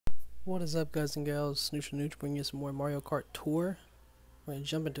What is up, guys and gals? Snooch and Nooch bringing you some more Mario Kart Tour. We're gonna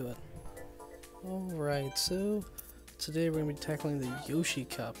jump into it. Alright, so today we're gonna be tackling the Yoshi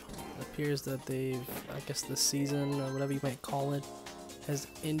Cup. It appears that I guess the season, or whatever you might call it, has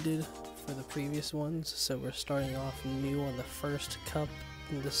ended for the previous ones. So we're starting off new on the first cup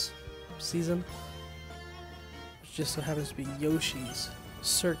in this season, which just so happens to be Yoshi's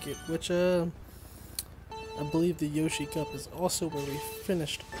Circuit, which I believe the Yoshi Cup is also where we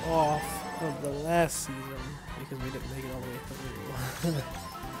finished off of the last season because we didn't make it all the way through.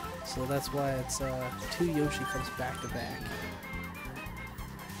 So that's why it's two Yoshi Cups back to back.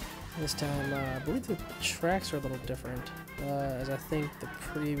 This time, I believe the tracks are a little different, as I think the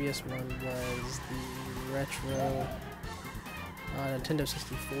previous one was the retro Nintendo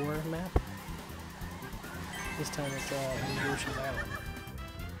 64 map. This time it's the Yoshi's Island.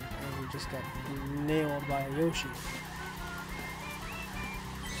 And we just got nailed by a Yoshi.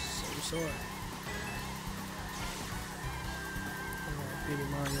 So sorry. Alright, baby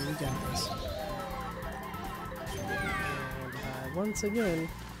Mario, we got this. And once again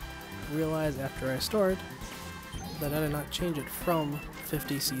realized after I start that I did not change it from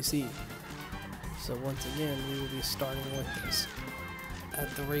 50cc. So once again we will be starting with this. At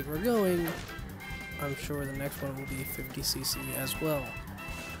the rate we're going, I'm sure the next one will be 50cc as well.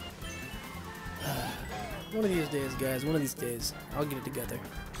 One of these days, guys, one of these days, I'll get it together.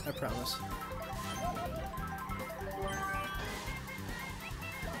 I promise.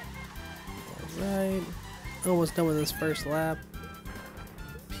 Alright, almost done with this first lap.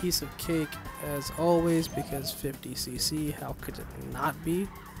 Piece of cake as always because 50cc, how could it not be?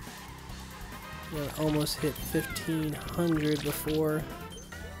 Almost hit 1500 before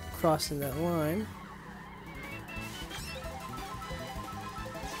crossing that line.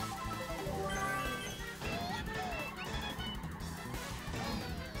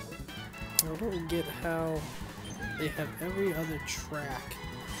 I don't get how they have every other track,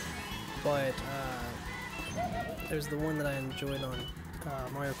 but there's the one that I enjoyed on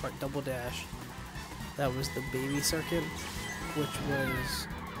Mario Kart Double Dash. That was the baby circuit, which was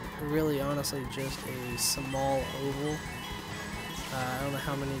really honestly just a small oval. I don't know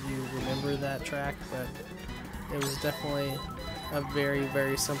how many of you remember that track, but it was definitely a very,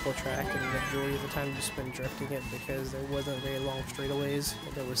 very simple track, and the majority of the time you spent drifting it because there wasn't very long straightaways,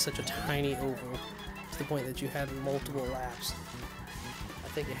 and there was such a tiny oval to the point that you had multiple laps. I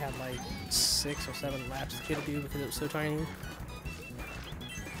think it had like 6 or 7 laps that you had to do because it was so tiny.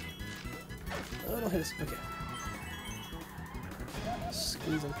 Oh, don't hit us. Okay.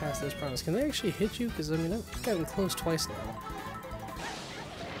 Squeezing past those problems. Can they actually hit you? Because I mean, I've gotten close twice now.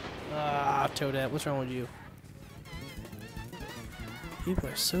 Ah, Toadette, what's wrong with you? People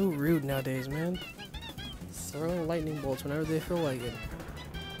are so rude nowadays, man. Throwing lightning bolts whenever they feel like it.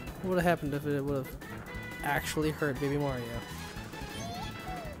 What would have happened if it would have actually hurt Baby Mario?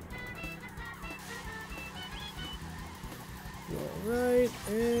 Alright,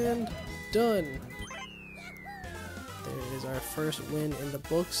 and done. There is our first win in the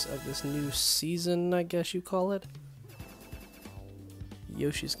books of this new season, I guess you call it.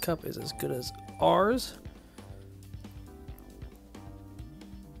 Yoshi's Cup is as good as ours.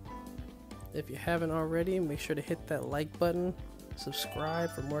 If you haven't already, make sure to hit that like button,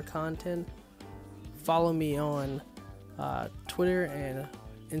 subscribe for more content, follow me on Twitter and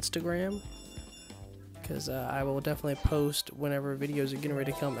Instagram, because I will definitely post whenever videos are getting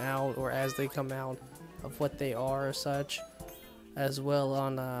ready to come out or as they come out of what they are or such, as well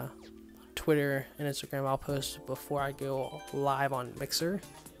on Twitter and Instagram. I'll post before I go live on Mixer.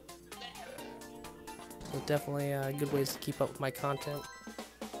 So definitely good ways to keep up with my content.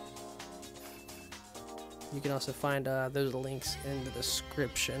 You can also find those links in the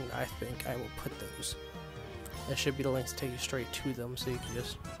description. I think I will put those. That should be the links to take you straight to them, so you can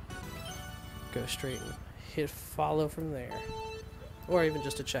just go straight and hit follow from there. Or even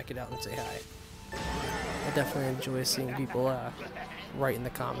just to check it out and say hi. I definitely enjoy seeing people write in the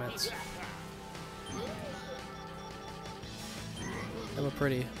comments. I'm a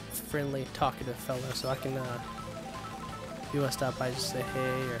pretty friendly, talkative fellow, so I can, if you want to stop by, just say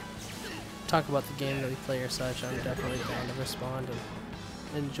hey, or talk about the game that we play or such. I'm definitely down to respond and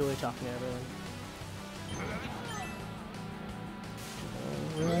enjoy talking to everyone.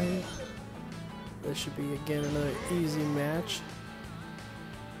 Alright. This should be again another easy match.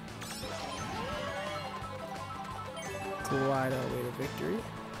 Glide our way to victory.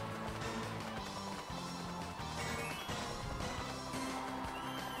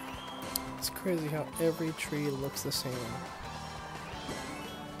 It's crazy how every tree looks the same.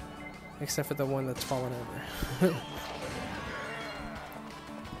 Except for the one that's fallen over.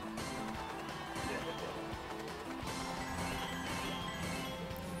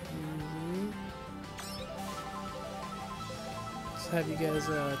 have you guys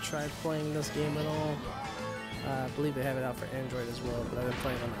tried playing this game at all? I believe they have it out for Android as well, but I've been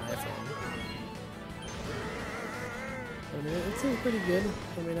playing on the iPhone. I mean, it seems pretty good.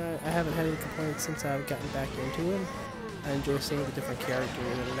 I mean, I haven't had any complaints since I've gotten back into it. I enjoy seeing the different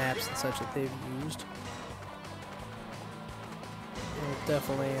characters and maps and such that they've used. I'm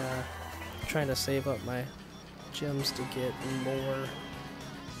definitely trying to save up my gems to get more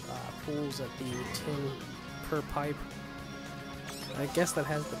pulls at the 10 per pipe. I guess that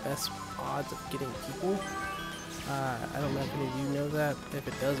has the best odds of getting people. I don't know if any of you know that, if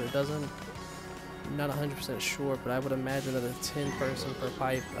it does or doesn't. I'm not 100% sure, but I would imagine that a 10 person per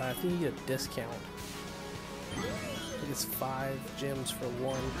pipe, I think you get a discount. I think it's 5 gems for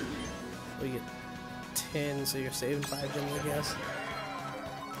 1. So you get 10, so you're saving 5 gems, I guess.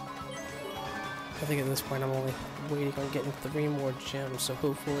 I think at this point I'm only waiting on getting 3 more gems, so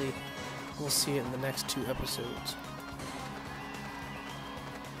hopefully we'll see it in the next 2 episodes.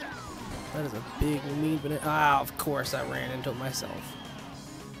 That is a big mean banana. Ah, of course I ran into it myself.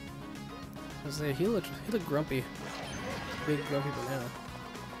 I was like, he looked grumpy. Big grumpy banana.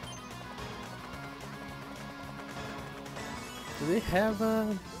 Do they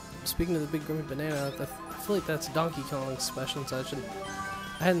have, speaking of the big grumpy banana, I feel like that's Donkey Kong's special and such, and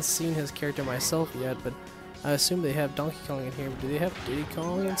I hadn't seen his character myself yet, but I assume they have Donkey Kong in here. But do they have Diddy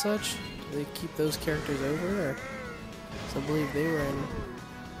Kong and such? Do they keep those characters over? Or, so I believe they were in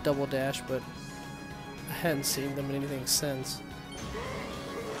Double Dash, but I hadn't seen them in anything since.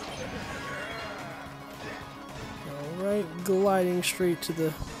 Alright, gliding straight to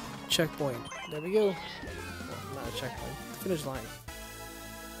the checkpoint. There we go. Well, not a checkpoint. Finish line.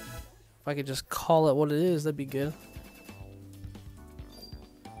 If I could just call it what it is, that'd be good.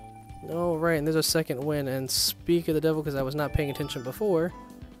 Alright, and there's a second win, and speak of the devil, because I was not paying attention before,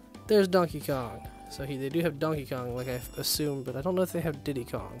 there's Donkey Kong. So they do have Donkey Kong, like I assumed, but I don't know if they have Diddy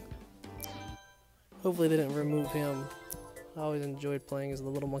Kong. Hopefully they didn't remove him. I always enjoyed playing as the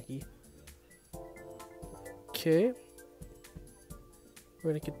little monkey. Okay.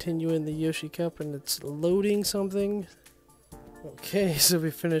 We're going to continue in the Yoshi Cup, and it's loading something. Okay, so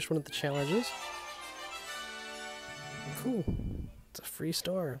we finished one of the challenges. Cool. It's a free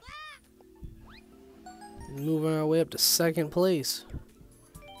star. Moving our way up to 2nd place.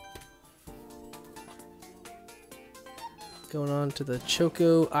 Going on to the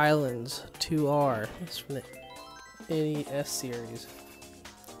Choco Islands 2R. That's from the NES series.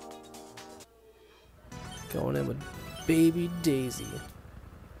 Going in with Baby Daisy.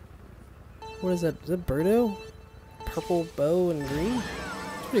 What is that? Is that Birdo? Purple bow and green?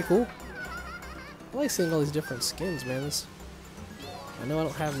 It's pretty cool. I like seeing all these different skins, man. I know I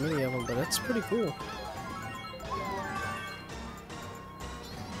don't have many of them, but that's pretty cool.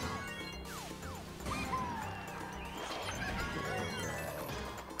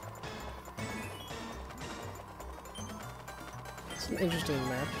 It's an interesting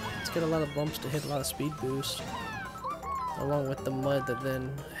map. It's got a lot of bumps to hit, a lot of speed boost, along with the mud that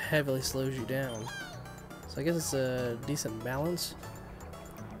then heavily slows you down. So I guess it's a decent balance.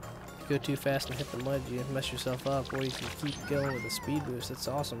 If you go too fast and hit the mud, you mess yourself up, or you can keep going with the speed boost. It's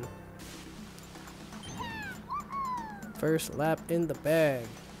awesome. First lap in the bag.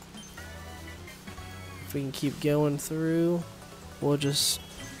 If we can keep going through, we'll just,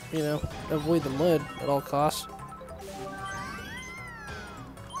 you know, avoid the mud at all costs.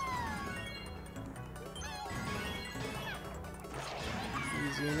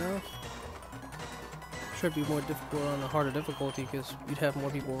 Easy enough. Should be more difficult on the harder difficulty because you'd have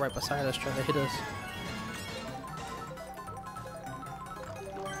more people right beside us trying to hit us.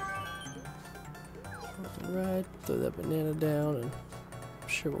 Right, throw that banana down, and I'm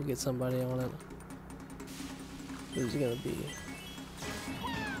sure we'll get somebody on it. Who's it gonna be?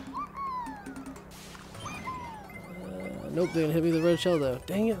 Nope, they're gonna hit me with the red shell though.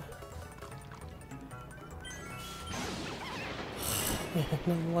 Dang it!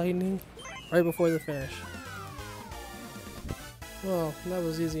 No lightning. Right before the finish. Well, that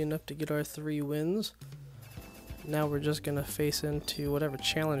was easy enough to get our 3 wins. Now we're just gonna face into whatever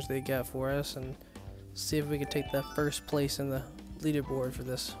challenge they got for us and see if we can take that 1st place in the leaderboard for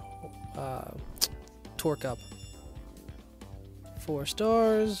this Tour Cup. 4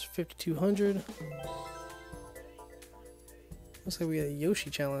 stars, 5,200. Looks like we got a Yoshi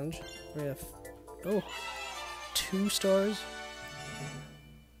challenge. We have 2 stars.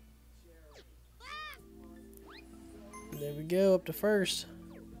 There we go, up to 1st.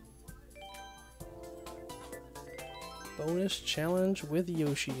 Bonus challenge with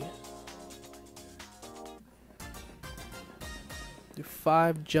Yoshi. Do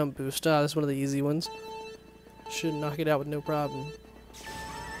 5 jump boost. Ah, that's one of the easy ones. should knock it out with no problem.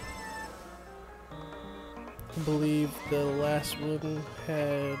 I believe the last one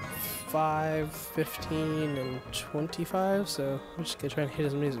had 5, 15, and 25, so we're just gonna try and hit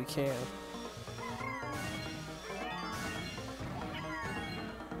as many as we can.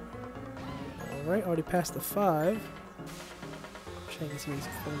 Alright, already passed the 5. Try and get some of these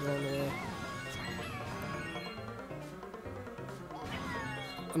coins along the way.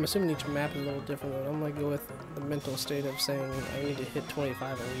 I'm assuming each map is a little different, but I'm gonna go with the mental state of saying I need to hit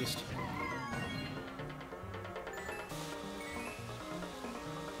 25 at least.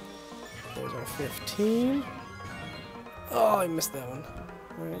 There's our 15. Oh, I missed that one.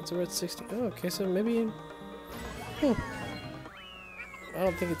 Alright, so we're at 60. Oh, okay, so maybe... I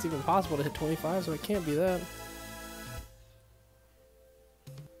don't think it's even possible to hit 25, so it can't be that.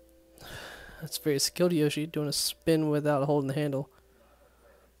 That's very skilled, Yoshi, doing a spin without holding the handle.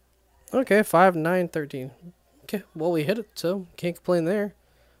 Okay, 5, 9, 13. Okay, well, we hit it, so can't complain there.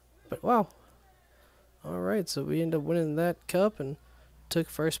 But wow. Alright, so we end up winning that cup and took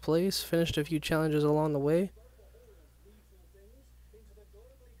first place, finished a few challenges along the way.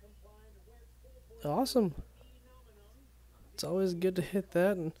 Awesome. It's always good to hit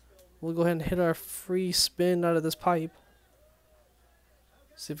that, and we'll go ahead and hit our free spin out of this pipe.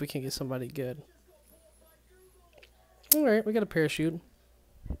 See if we can get somebody good. Alright, we got a parachute.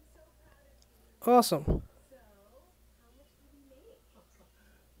 Awesome.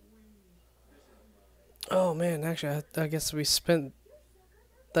 Oh man, actually, I guess we spent...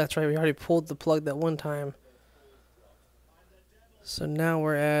 That's right, we already pulled the plug that one time. So now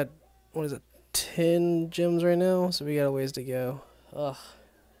we're at, what is it, 10 gems right now? So we got a ways to go. Ugh.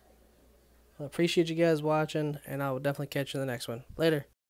 I appreciate you guys watching, and I will definitely catch you in the next one. Later.